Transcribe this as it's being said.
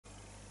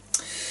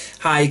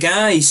Hi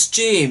guys,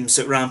 James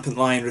at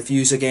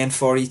RampantLionReviews again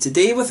for you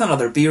today with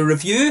another beer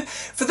review.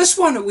 For this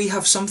one we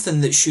have something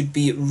that should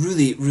be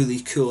really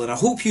cool, and I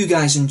hope you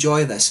guys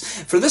enjoy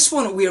this. For this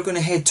one we are going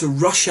to head to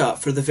Russia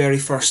for the very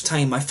first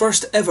time, my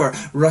first ever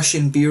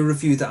Russian beer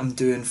review that I'm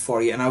doing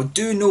for you. And I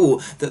do know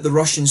that the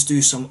Russians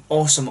do some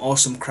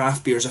awesome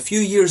craft beers. A few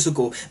years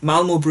ago,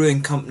 Malmo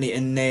Brewing Company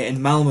in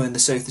Malmo in the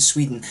south of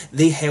Sweden,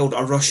 they held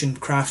a Russian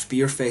craft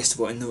beer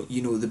festival, and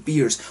the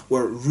beers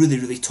were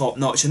really top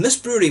notch. And this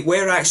brewery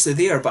were actually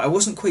there, but I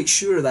wasn't quite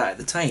sure of that at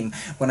the time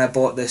when I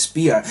bought this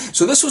beer.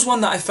 So this was one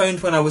that I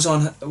found when I was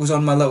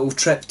on my little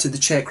trip to the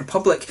Czech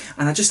Republic,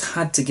 and I just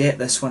had to get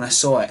this when I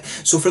saw it.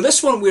 So for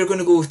this one we're going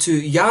to go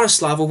to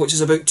Yaroslavl, which is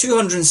about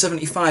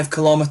 275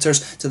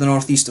 kilometers to the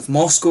northeast of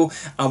Moscow,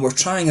 and we're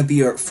trying a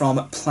beer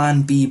from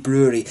Plan B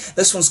Brewery.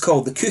 This one's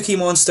called the Cookie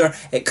Monster.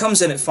 It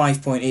comes in at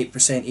 5.8%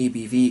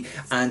 ABV,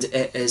 and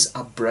it is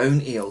a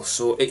brown ale,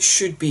 so it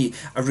should be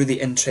a really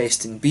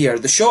interesting beer.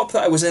 The shop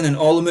that I was in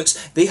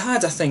Olomouc, they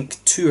had I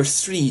think 2 or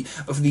 3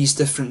 of these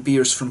different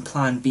beers from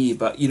Plan B,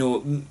 but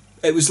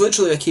it was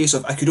literally a case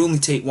of I could only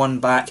take one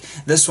back.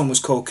 This one was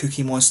called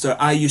Cookie Monster.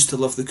 I used to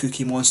love the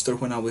Cookie Monster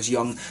when I was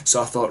young,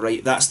 so I thought,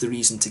 right, that's the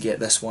reason to get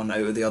this one out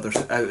of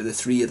the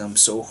 3 of them.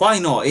 So why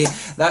not, eh?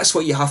 That's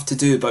what you have to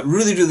do. But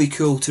really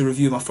cool to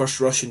review my first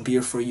Russian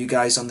beer for you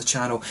guys on the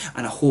channel,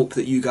 and I hope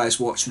that you guys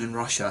watching in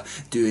Russia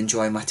do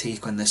enjoy my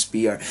take on this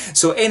beer.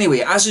 So anyway,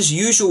 as is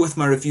usual with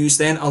my reviews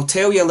then, I'll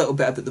tell you a little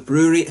bit about the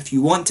brewery. If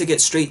you want to get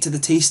straight to the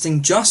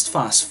tasting, just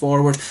fast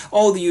forward.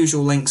 All the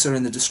usual links are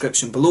in the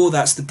description below.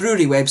 That's the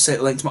brewery website,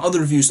 link to my other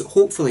reviews that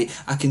hopefully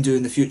I can do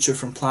in the future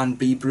from Plan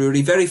B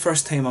Brewery. Very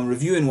first time I'm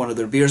reviewing one of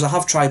their beers. I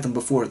have tried them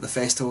before at the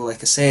festival,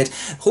 like I said.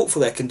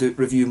 Hopefully I can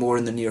review more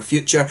in the near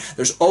future.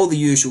 There's all the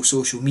usual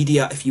social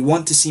media. If you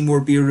want to see more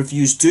beer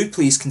reviews, do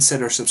please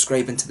consider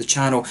subscribing to the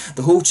channel.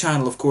 The whole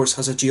channel, of course,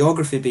 has a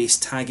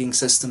geography-based tagging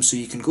system, so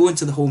you can go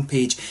into the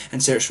homepage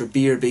and search for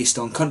beer based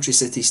on country,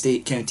 city,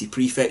 state, county,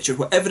 prefecture,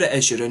 whatever it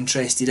is you're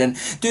interested in.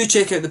 Do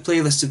check out the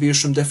playlist of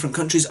beers from different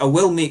countries. I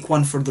will make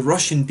one for the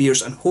Russian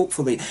beers, and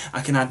hopefully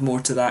I can add more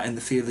to that in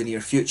the fairly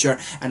near future.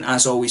 And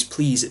as always,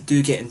 please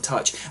do get in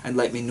touch and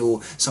let me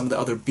know some of the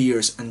other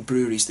beers and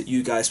breweries that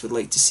you guys would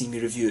like to see me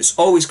review. It's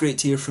always great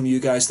to hear from you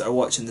guys that are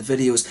watching the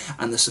videos,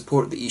 and the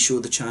support that you show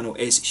the channel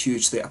is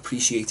hugely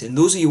appreciated. And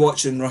those of you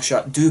watching in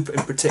Russia, do in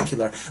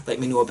particular let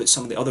me know about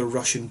some of the other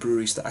Russian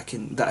breweries that I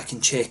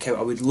can check out.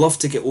 I would love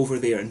to get over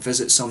there and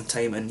visit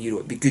sometime, and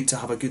it'd be good to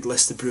have a good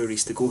list of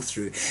breweries to go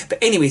through. But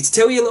anyway, to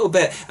tell you a little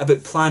bit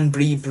about Plan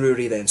B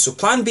Brewery then. So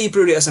Plan B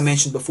Brewery, as I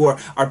mentioned before,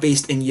 are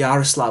based in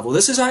Yaroslavl.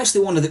 This is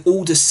actually one of the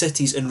oldest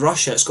cities in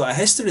Russia. It's got a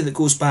history that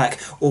goes back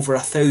over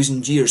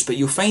 1,000 years, but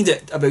you'll find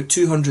it about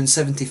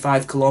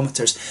 275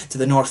 kilometers to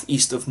the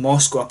northeast of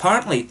Moscow.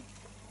 Apparently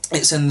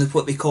it's in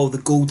what they call the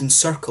golden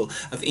circle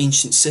of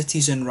ancient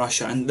cities in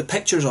Russia, and the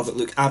pictures of it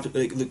look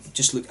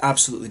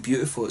absolutely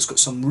beautiful. It's got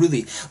some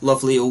really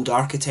lovely old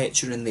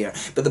architecture in there.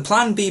 But the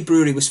Plan B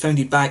Brewery was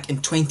founded back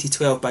in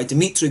 2012 by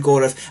Dmitry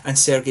Gorov and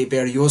Sergei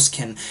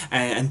Beryozkin,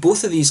 and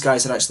both of these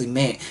guys had actually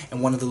met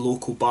in one of the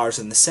local bars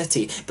in the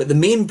city. But the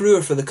main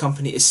brewer for the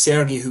company is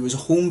Sergei, who was a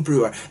home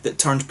brewer that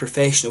turned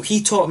professional.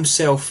 He taught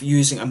himself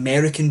using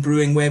American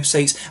brewing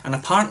websites, and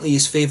apparently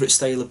his favourite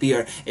style of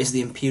beer is the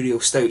Imperial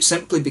Stout,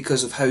 simply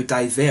because of how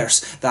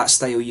diverse that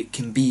style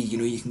can be.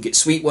 You can get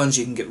sweet ones,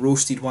 you can get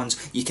roasted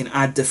ones, you can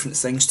add different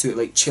things to it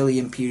like chili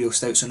Imperial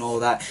Stouts and all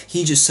that.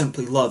 He just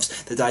simply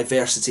loves the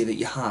diversity that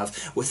you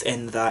have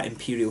within that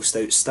Imperial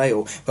Stout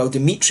style. While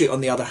Dmitry,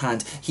 on the other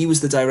hand, he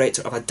was the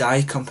director of a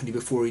dye company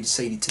before he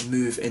decided to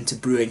move into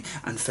brewing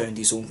and found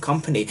his own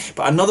company.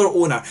 But another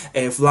owner,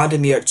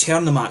 Vladimir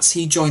Chernomats,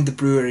 he joined the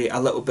brewery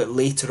a little bit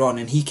later on,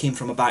 and he came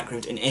from a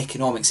background in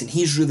economics, and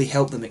he's really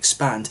helped them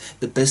expand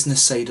the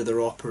business side of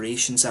their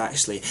operations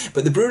actually.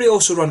 But the brewery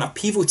also run a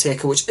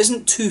Pivoteka, which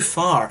isn't too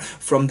far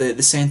from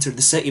the centre of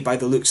the city by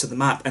the looks of the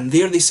map, and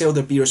there they sell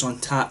their beers on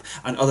tap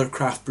and other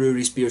craft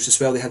breweries beers as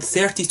well. They had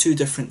 32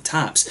 different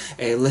taps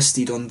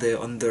listed on their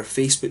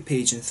Facebook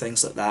page and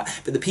things like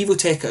that. But the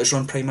Pivoteka is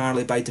run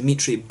primarily by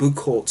Dmitry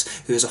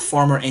Buchholz, who is a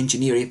former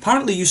engineer. He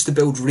apparently used to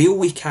build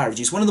railway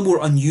carriages, one of the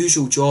more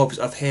unusual jobs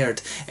I've heard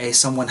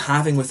someone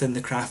having within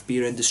the craft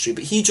beer industry.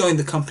 But he joined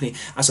the company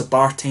as a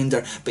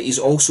bartender, but he's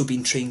also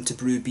been trained to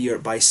brew beer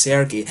by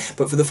Sergei.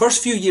 But for the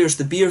first few years,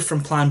 the beer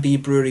from Plan B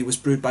Brewery was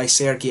brewed by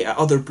Sergei at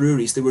other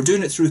breweries. They were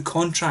doing it through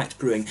contract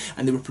brewing,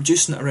 and they were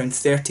producing at around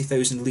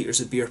 30,000 litres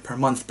of beer per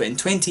month. But in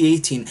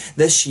 2018,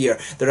 this year,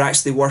 they're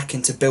actually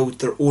working to build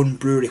their own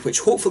brewery,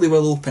 which hopefully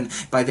will open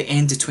by the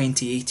end of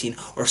 2018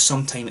 or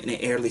sometime in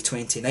early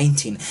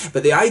 2019.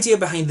 But the idea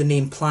behind the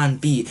name Plan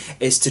B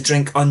is to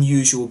drink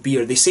unusual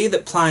beer. They say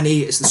that Plan A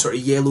is the sort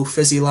of yellow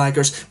fizzy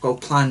lagers, while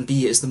Plan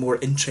B is the more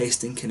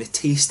interesting kind of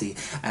tasty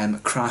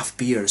craft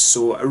beers.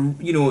 So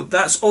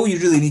that's all you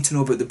really need to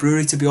know about the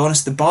brewery, to be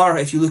honest. The bar,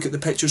 if you look at the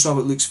pictures of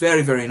it, looks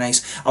very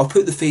nice. I'll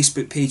put the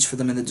Facebook page for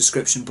them in the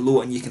description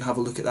below, and you can have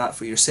a look at that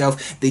for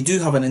yourself. They do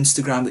have an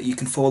Instagram that you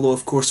can follow,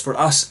 of course. For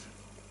us,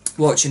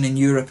 watching in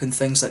Europe and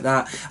things like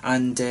that,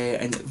 and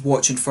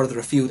watching further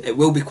afield, it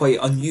will be quite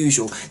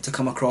unusual to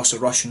come across a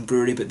Russian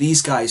brewery, but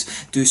these guys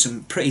do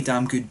some pretty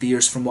damn good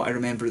beers from what I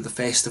remember of the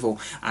festival,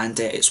 and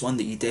it's one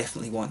that you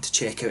definitely want to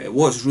check out. It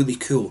was really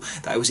cool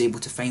that I was able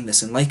to find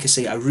this, and like I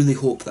say, I really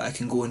hope that I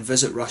can go and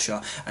visit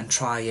Russia and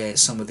try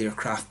some of their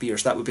craft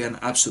beers. That would be an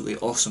absolutely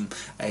awesome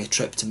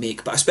trip to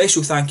make. But a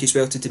special thank you as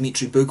well to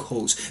Dmitry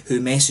Bugholz, who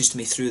messaged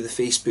me through the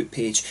Facebook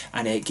page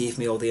and gave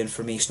me all the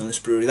information on this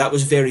brewery. That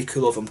was very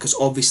cool of him, because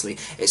obviously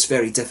it's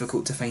very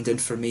difficult to find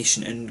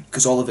information, and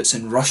because all of it's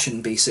in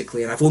Russian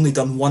basically, and I've only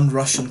done one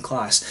Russian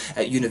class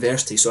at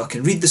university, so I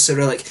can read the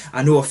Cyrillic.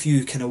 I know a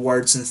few kind of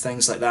words and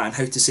things like that and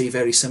how to say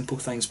very simple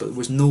things, but there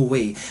was no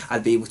way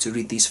I'd be able to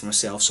read these for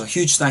myself. So a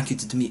huge thank you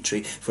to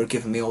Dmitry for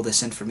giving me all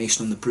this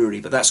information on the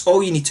brewery. But that's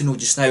all you need to know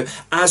just now.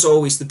 As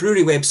always, the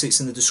brewery website's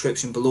in the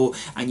description below,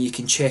 and you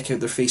can check out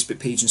their Facebook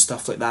page and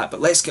stuff like that.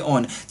 But let's get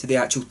on to the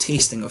actual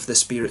tasting of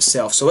this beer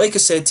itself. So like I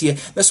said to you,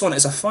 this one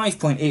is a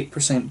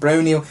 5.8%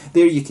 brown ale.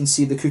 There you can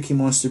see the Cookie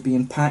Monster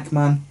being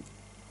Pac-Man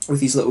with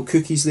these little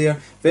cookies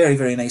there, very,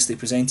 very nicely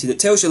presented. It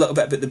tells you a little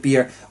bit about the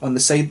beer on the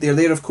side there.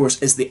 There, of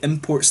course, is the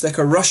import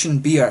sticker. Russian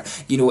beer,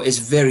 you know, is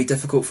very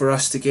difficult for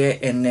us to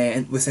get in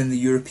within the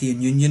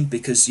European Union,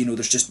 because, you know,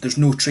 there's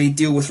no trade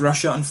deal with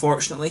Russia,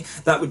 unfortunately.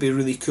 That would be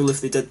really cool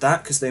if they did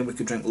that, because then we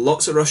could drink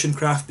lots of Russian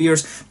craft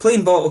beers.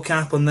 Plain bottle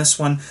cap on this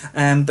one,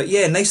 but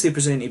yeah, nicely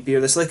presented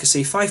beer. This, like I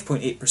say,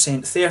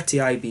 5.8%, 30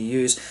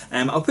 IBUs.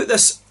 I'll put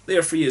this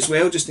there for you as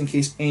well, just in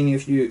case any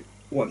of you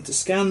want to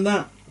scan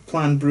that.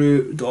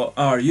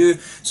 planbrew.ru,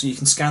 so you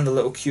can scan the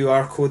little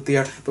QR code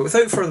there. But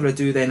without further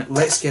ado then,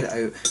 let's get it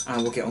out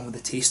and we'll get on with the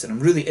tasting.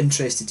 I'm really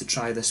interested to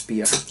try this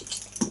beer.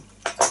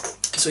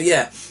 So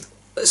yeah,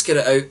 let's get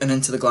it out and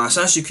into the glass.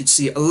 As you could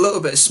see, a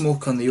little bit of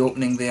smoke on the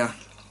opening there,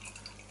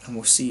 and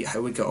we'll see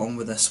how we get on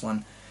with this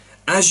one.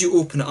 As you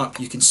open it up,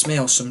 you can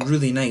smell some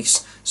really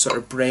nice sort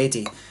of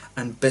bready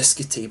and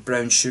biscuity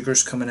brown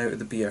sugars coming out of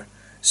the beer.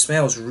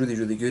 Smells really,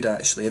 really good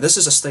actually. This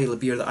is a style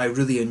of beer that I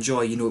really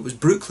enjoy. You know, it was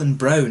Brooklyn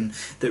Brown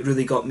that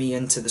really got me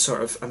into the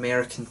sort of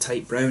American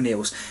type brown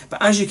ales.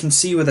 But as you can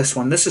see with this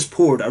one, this is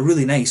poured a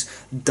really nice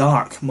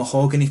dark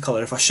mahogany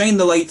colour. If I shine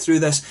the light through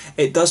this,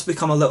 it does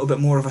become a little bit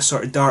more of a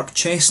sort of dark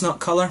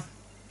chestnut colour.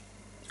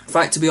 In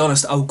fact, to be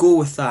honest, I'll go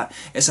with that.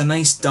 It's a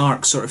nice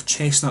dark sort of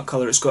chestnut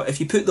colour. It's got, if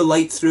you put the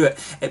light through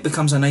it, it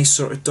becomes a nice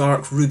sort of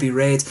dark ruby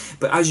red.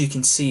 But as you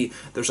can see,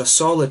 there's a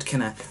solid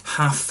kind of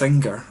half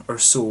finger or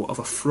so of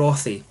a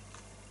frothy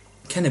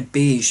kind of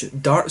beige,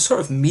 dark, sort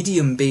of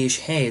medium beige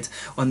head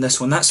on this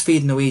one. That's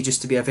fading away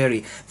just to be a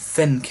very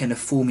thin kind of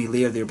foamy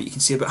layer there, but you can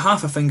see about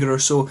half a finger or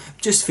so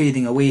just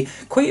fading away.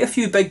 Quite a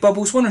few big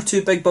bubbles, one or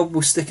two big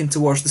bubbles sticking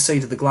towards the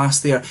side of the glass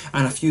there,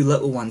 and a few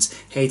little ones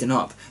heading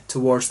up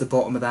towards the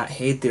bottom of that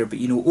head there. But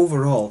you know,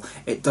 overall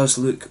it does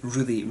look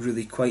really,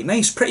 really quite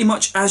nice, pretty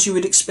much as you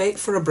would expect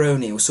for a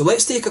brown ale. So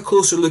let's take a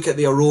closer look at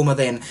the aroma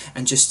then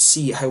and just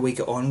see how we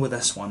get on with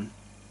this one.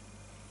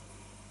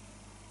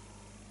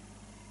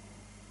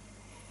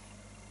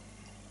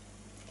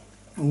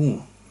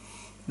 Oh,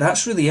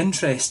 that's really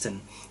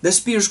interesting. This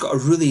beer's got a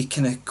really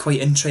kind of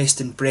quite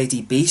interesting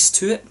bready base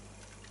to it.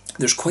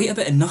 There's quite a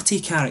bit of nutty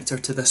character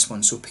to this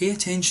one, so pay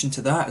attention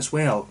to that as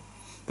well.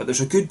 But there's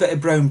a good bit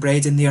of brown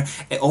bread in there.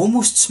 It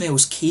almost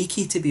smells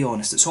cakey, to be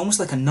honest. It's almost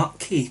like a nut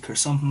cake or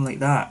something like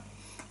that.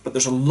 But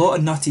there's a lot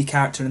of nutty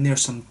character in there,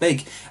 some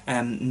big,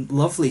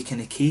 lovely kind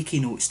of cakey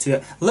notes to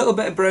it. A little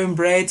bit of brown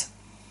bread,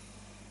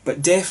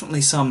 but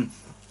definitely some,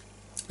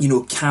 you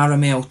know,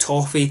 caramel,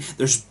 toffee.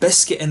 There's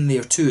biscuit in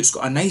there too. It's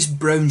got a nice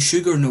brown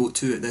sugar note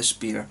to it, this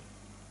beer.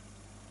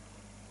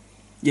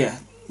 Yeah,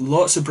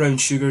 lots of brown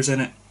sugars in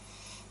it.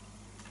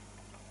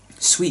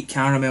 Sweet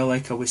caramel,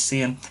 like I was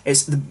saying.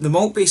 It's the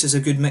malt base is a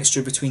good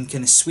mixture between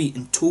kind of sweet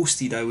and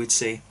toasted, I would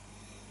say.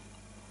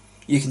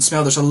 You can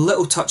smell there's a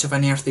little touch of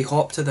an earthy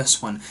hop to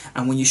this one,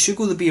 and when you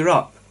sugar the beer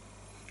up,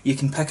 you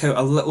can pick out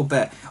a little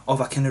bit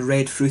of a kind of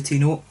red fruity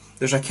note.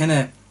 There's a kind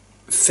of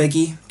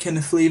figgy kind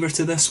of flavour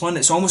to this one.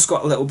 It's almost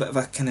got a little bit of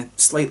a kind of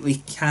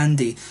slightly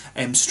candy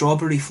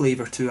strawberry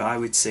flavour to it, I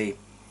would say,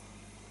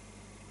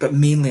 but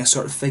mainly a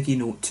sort of figgy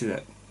note to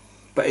it.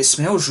 But it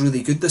smells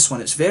really good, this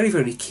one. It's very,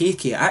 very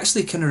cakey. It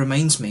actually kind of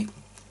reminds me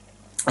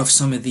of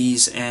some of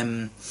these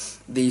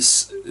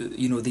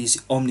you know, these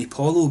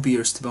Omnipollo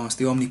beers, to be honest,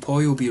 the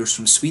Omnipollo beers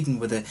from Sweden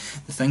with the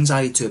things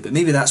added to it. But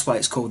maybe that's why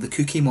it's called the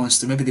Cookie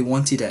Monster. Maybe they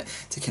wanted it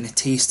to kind of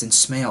taste and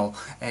smell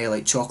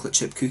like chocolate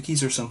chip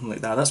cookies or something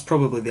like that. That's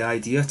probably the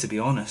idea, to be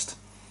honest.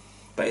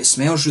 But it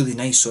smells really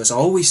nice, so as I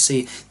always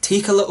say,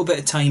 take a little bit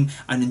of time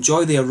and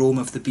enjoy the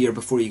aroma of the beer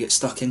before you get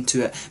stuck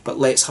into it. But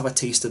let's have a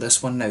taste of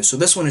this one now. So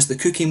this one is the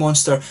Cookie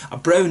Monster, a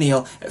brown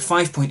ale at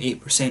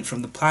 5.8%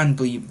 from the Plan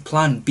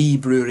B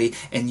Brewery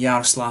in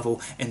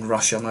Yaroslavl in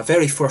Russia. My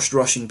very first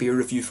Russian beer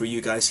review for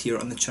you guys here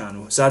on the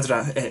channel.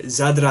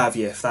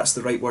 Zdravie, if that's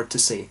the right word to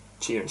say.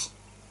 Cheers.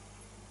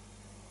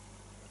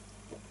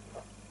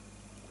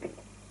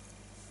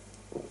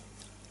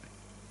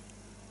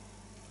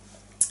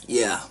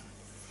 Yeah.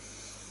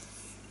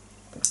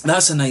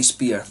 That's a nice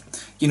beer.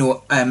 You know,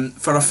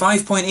 for a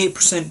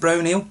 5.8%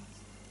 brown ale,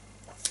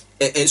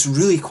 it's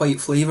really quite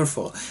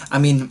flavourful. I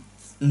mean,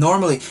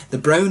 normally the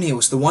brown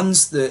ales, the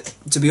ones that,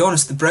 to be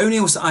honest, the brown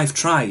ales that I've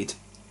tried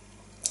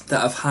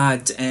that have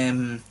had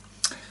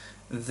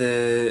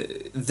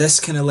this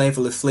kind of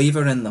level of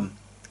flavour in them,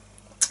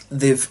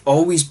 they've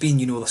always been,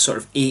 you know, the sort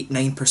of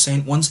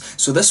 8-9% ones.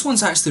 So this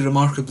one's actually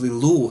remarkably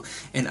low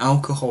in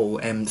alcohol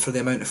for the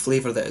amount of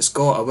flavour that it's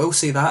got. I will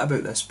say that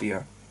about this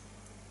beer.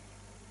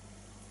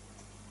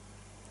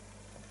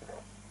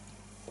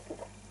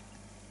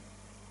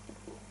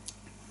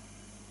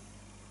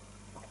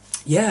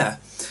 Yeah,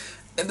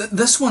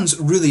 this one's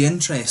really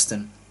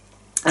interesting.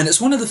 And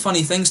it's one of the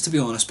funny things, to be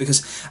honest,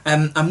 because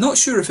I'm not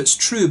sure if it's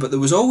true, but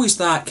there was always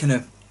that kind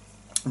of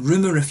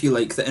rumour, if you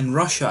like, that in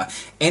Russia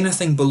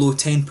anything below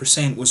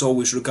 10% was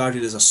always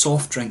regarded as a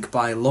soft drink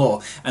by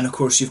law. And of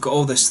course you've got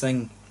all this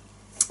thing,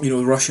 you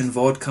know, Russian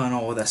vodka and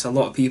all of this. A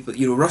lot of people,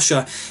 you know,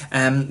 Russia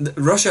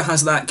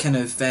has that kind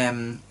of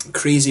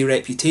crazy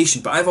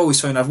reputation. But I've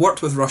always found, I've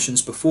worked with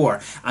Russians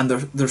before, and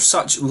they're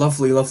such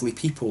lovely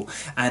people.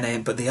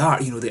 And but they are,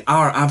 you know, they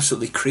are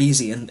absolutely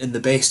crazy in the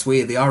best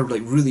way. They are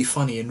like really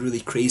funny and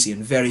really crazy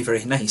and very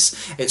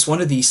nice. It's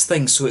one of these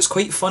things. So it's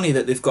quite funny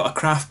that they've got a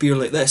craft beer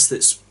like this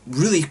that's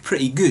really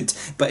pretty good,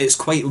 but it's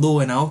quite low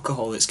in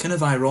alcohol. It's kind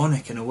of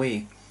ironic in a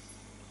way.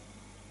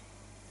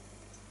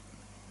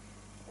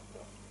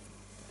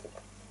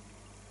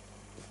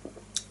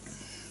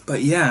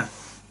 But yeah,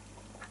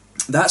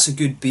 that's a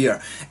good beer.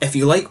 If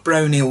you like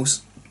brown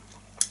ales,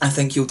 I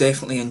think you'll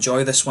definitely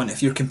enjoy this one.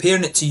 If you're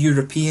comparing it to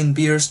European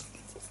beers,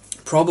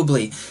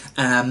 probably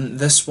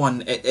this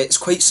one, it's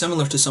quite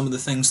similar to some of the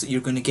things that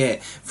you're going to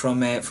get from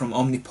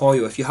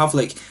Omnipollo. If you have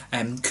like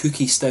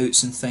cookie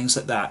stouts and things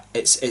like that,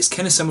 it's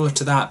kind of similar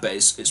to that, but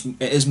it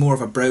is more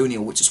of a brown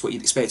ale, which is what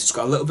you'd expect. It's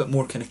got a little bit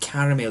more kind of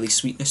caramelly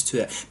sweetness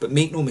to it. But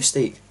make no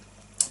mistake,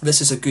 this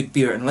is a good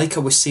beer. And like I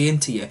was saying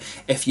to you,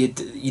 if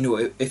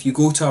you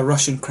go to a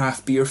Russian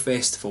craft beer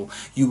festival,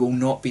 you will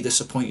not be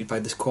disappointed by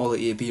the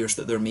quality of beers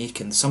that they're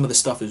making. Some of the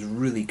stuff is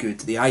really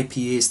good. The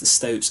IPAs, the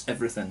stouts,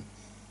 everything.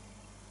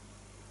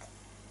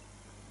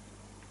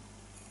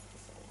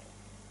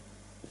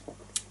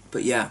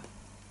 But yeah,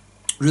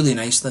 really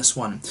nice, this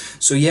one.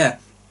 So yeah,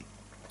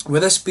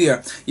 with this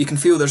beer, you can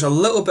feel there's a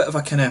little bit of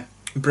a kind of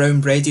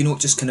brown bready note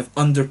just kind of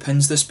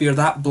underpins this beer.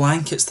 That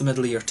blankets the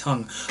middle of your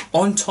tongue.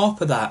 On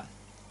top of that,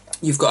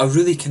 you've got a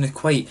really kind of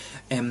quite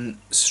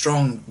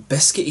strong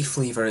biscuity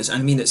flavour.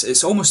 I mean, it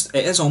is almost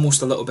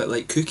a little bit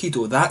like cookie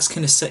dough. That's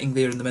kind of sitting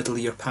there in the middle of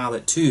your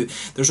palate too.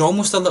 There's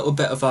almost a little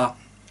bit of a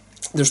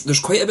there's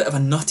quite a bit of a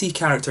nutty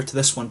character to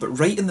this one, but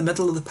right in the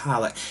middle of the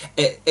palate,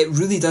 it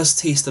really does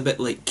taste a bit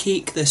like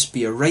cake, this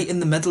beer, right in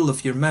the middle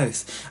of your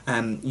mouth,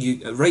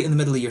 right in the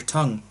middle of your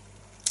tongue.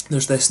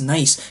 There's this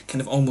nice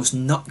kind of almost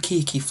nut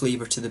cakey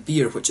flavour to the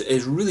beer, which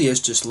really is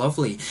just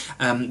lovely.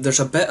 There's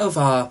a bit of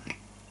a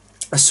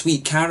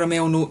sweet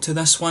caramel note to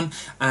this one,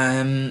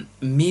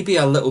 maybe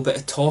a little bit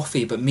of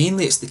toffee, but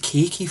mainly it's the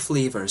cakey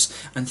flavours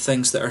and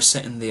things that are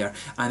sitting there.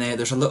 And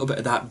there's a little bit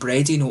of that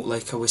bready note,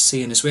 like I was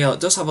saying as well. It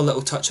does have a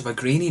little touch of a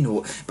grainy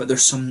note, but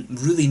there's some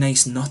really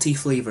nice nutty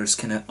flavours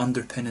kind of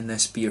underpinning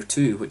this beer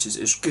too, which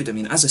is good. I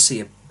mean, as I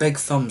say, a big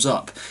thumbs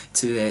up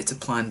to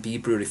Plan B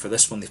Brewery for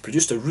this one. They've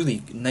produced a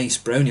really nice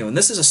brown ale, and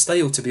this is a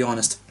style, to be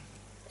honest,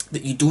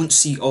 that you don't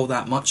see all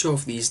that much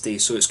of these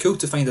days, so it's cool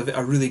to find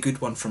a really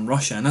good one from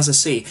Russia. And as I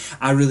say,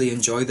 I really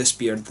enjoy this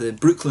beer. The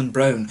Brooklyn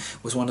Brown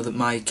was one of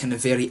my kind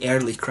of very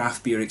early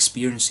craft beer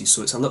experiences,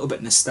 so it's a little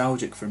bit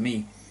nostalgic for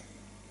me.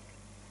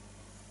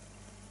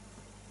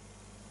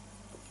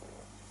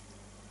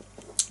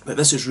 But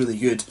this is really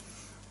good.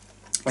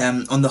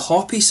 On the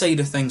hoppy side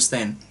of things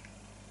then,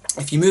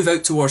 if you move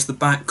out towards the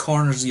back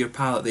corners of your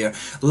palate there,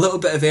 a little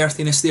bit of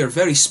earthiness there,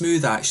 very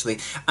smooth actually.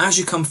 As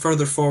you come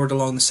further forward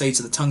along the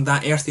sides of the tongue,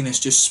 that earthiness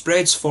just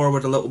spreads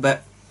forward a little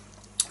bit.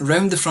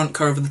 Round the front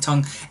curve of the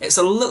tongue, it's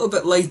a little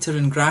bit lighter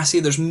and grassy.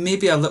 There's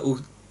maybe a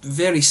little,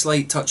 very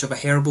slight touch of a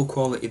herbal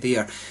quality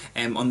there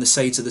on the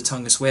sides of the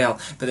tongue as well.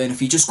 But then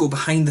if you just go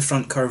behind the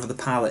front curve of the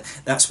palate,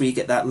 that's where you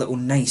get that little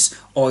nice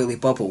oily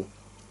bubble,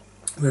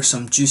 where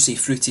some juicy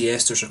fruity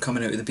esters are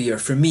coming out of the beer.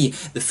 For me,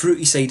 the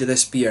fruity side of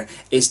this beer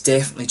is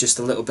definitely just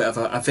a little bit of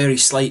a very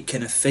slight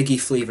kind of figgy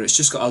flavour. It's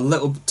just got a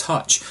little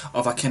touch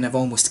of a kind of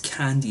almost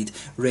candied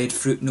red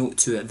fruit note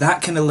to it.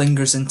 That kind of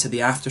lingers into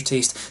the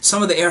aftertaste.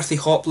 Some of the earthy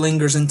hop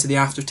lingers into the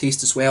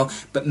aftertaste as well,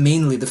 but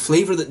mainly the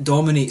flavour that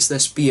dominates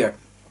this beer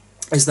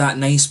is that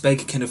nice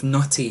big kind of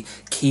nutty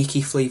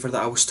cakey flavour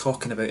that I was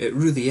talking about. It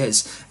really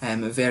is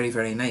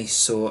very nice.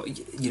 So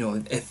you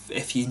know,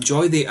 if you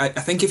enjoy I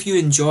think if you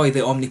enjoy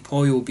the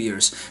Omnipollo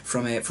beers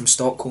from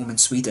Stockholm and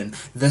Sweden,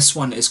 this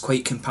one is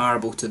quite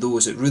comparable to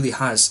those. It really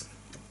has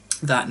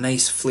that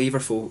nice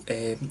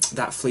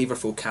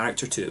flavourful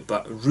character to it,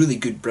 but really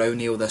good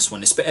brown ale, this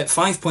one. It's at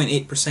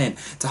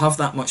 5.8%. To have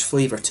that much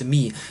flavour, to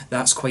me,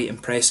 that's quite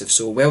impressive.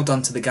 So well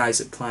done to the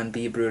guys at Plan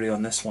B Brewery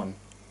on this one.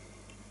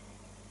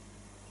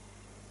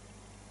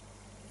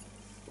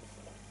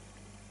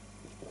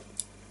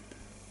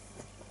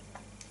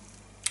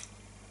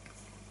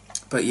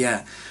 But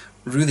yeah,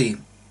 really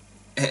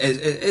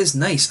It is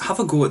nice. Have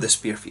a go at this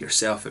beer for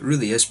yourself. It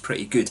really is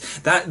pretty good.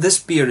 This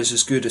beer is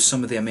as good as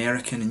some of the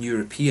American and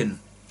European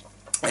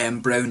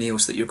brown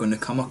ales that you're going to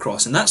come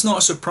across, and that's not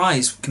a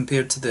surprise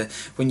compared to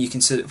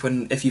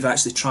if you've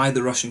actually tried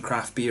the Russian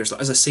craft beers.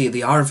 As I say,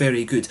 they are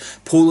very good.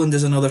 Poland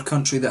is another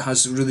country that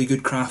has really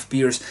good craft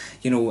beers.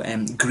 You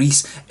know,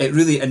 Greece,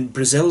 and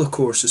Brazil, of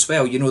course, as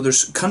well. You know,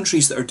 there's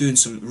countries that are doing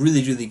some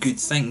really, really good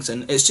things,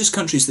 and it's just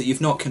countries that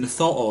you've not kind of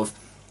thought of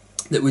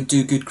that would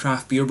do good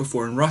craft beer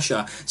before. And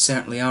Russia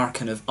certainly are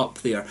kind of up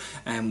there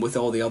with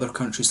all the other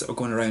countries that are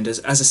going around.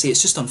 As I say,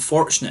 it's just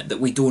unfortunate that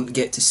we don't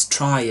get to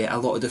try a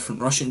lot of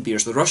different Russian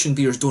beers. The Russian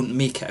beers don't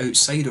make it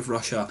outside of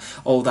Russia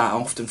all that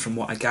often from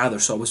what I gather,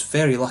 so I was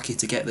very lucky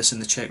to get this in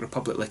the Czech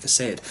Republic, like I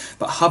said.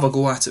 But have a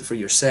go at it for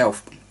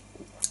yourself.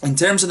 In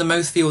terms of the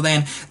mouthfeel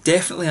then,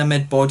 definitely a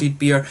mid-bodied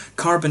beer.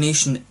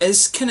 Carbonation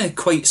is kind of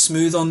quite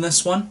smooth on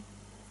this one.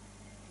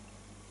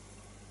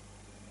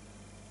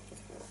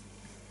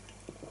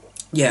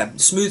 Yeah,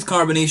 smooth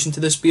carbonation to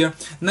this beer.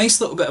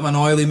 Nice little bit of an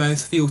oily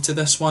mouthfeel to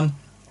this one.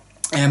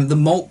 The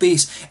malt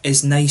base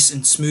is nice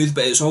and smooth,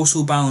 but it's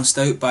also balanced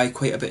out by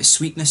quite a bit of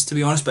sweetness, to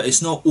be honest. But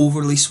it's not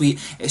overly sweet.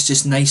 It's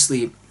just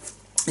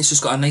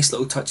got a nice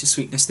little touch of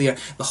sweetness there.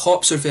 The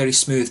hops are very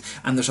smooth,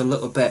 and there's a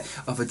little bit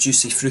of a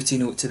juicy, fruity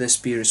note to this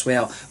beer as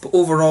well. But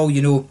overall,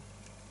 you know,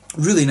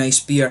 really nice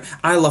beer.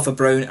 I love a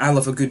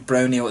good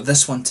brown ale.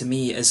 This one to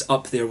me is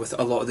up there with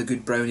a lot of the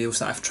good brown ales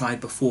that I've tried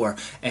before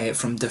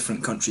from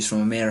different countries, from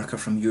America,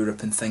 from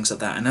Europe and things like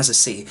that. And as I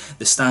say,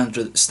 the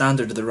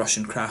standard of the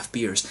Russian craft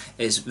beers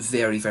is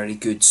very, very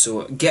good.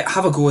 So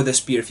have a go at this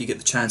beer if you get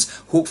the chance.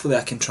 Hopefully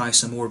I can try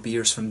some more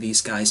beers from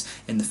these guys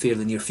in the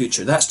fairly near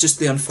future. That's just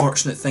the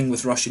unfortunate thing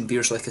with Russian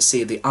beers. Like I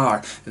say, they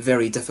are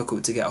very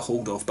difficult to get a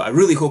hold of. But I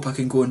really hope I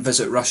can go and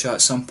visit Russia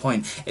at some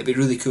point. It'd be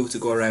really cool to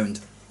go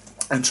around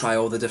and try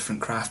all the different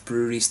craft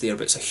breweries there.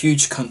 But it's a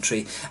huge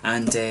country,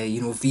 and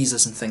you know,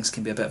 visas and things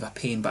can be a bit of a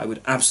pain, but I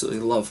would absolutely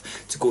love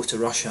to go to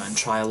Russia and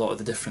try a lot of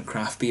the different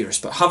craft beers.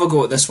 But have a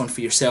go at this one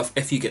for yourself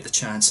if you get the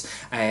chance.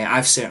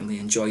 I've certainly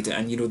enjoyed it,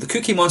 and you know, the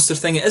Cookie Monster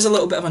thing, it is a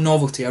little bit of a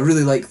novelty. I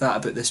really like that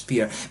about this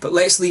beer. But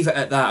let's leave it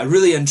at that. A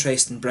really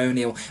interesting brown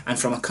ale, and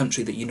from a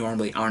country that you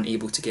normally aren't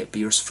able to get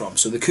beers from.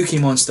 So the Cookie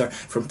Monster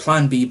from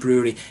Plan B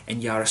Brewery in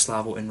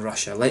Yaroslavl in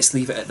Russia. Let's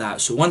leave it at that.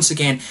 So once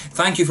again,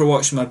 thank you for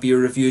watching my beer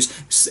reviews.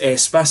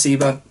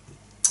 Spasiba.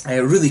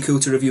 Really cool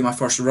to review my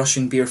first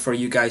Russian beer for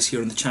you guys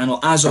here on the channel.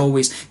 As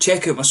always,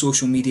 check out my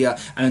social media,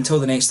 and until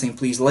the next time,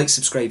 please like,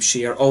 subscribe,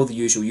 share, all the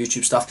usual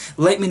YouTube stuff.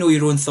 Let me know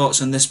your own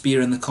thoughts on this beer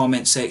in the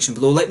comment section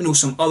below. Let me know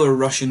some other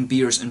Russian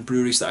beers and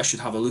breweries that I should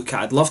have a look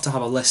at. I'd love to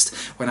have a list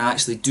when I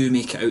actually do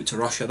make it out to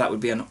Russia. That would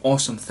be an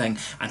awesome thing,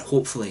 and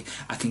hopefully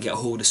I can get a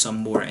hold of some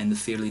more in the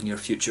fairly near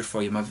future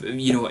for you.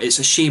 You know, it's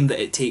a shame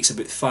that it takes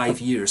about 5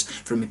 years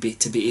for me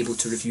to be able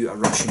to review a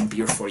Russian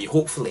beer for you.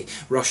 Hopefully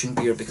Russian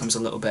beer becomes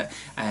a little bit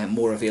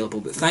more available.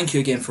 But thank you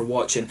again for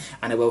watching,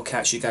 and I will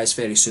catch you guys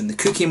very soon. The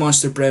Cookie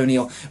Monster Brown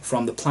Ale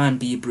from the Plan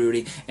B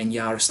Brewery in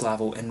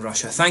Yaroslavl in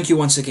Russia. Thank you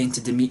once again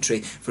to Dimitri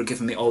for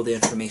giving me all the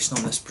information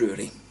on this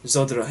brewery.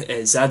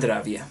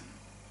 Zdravia.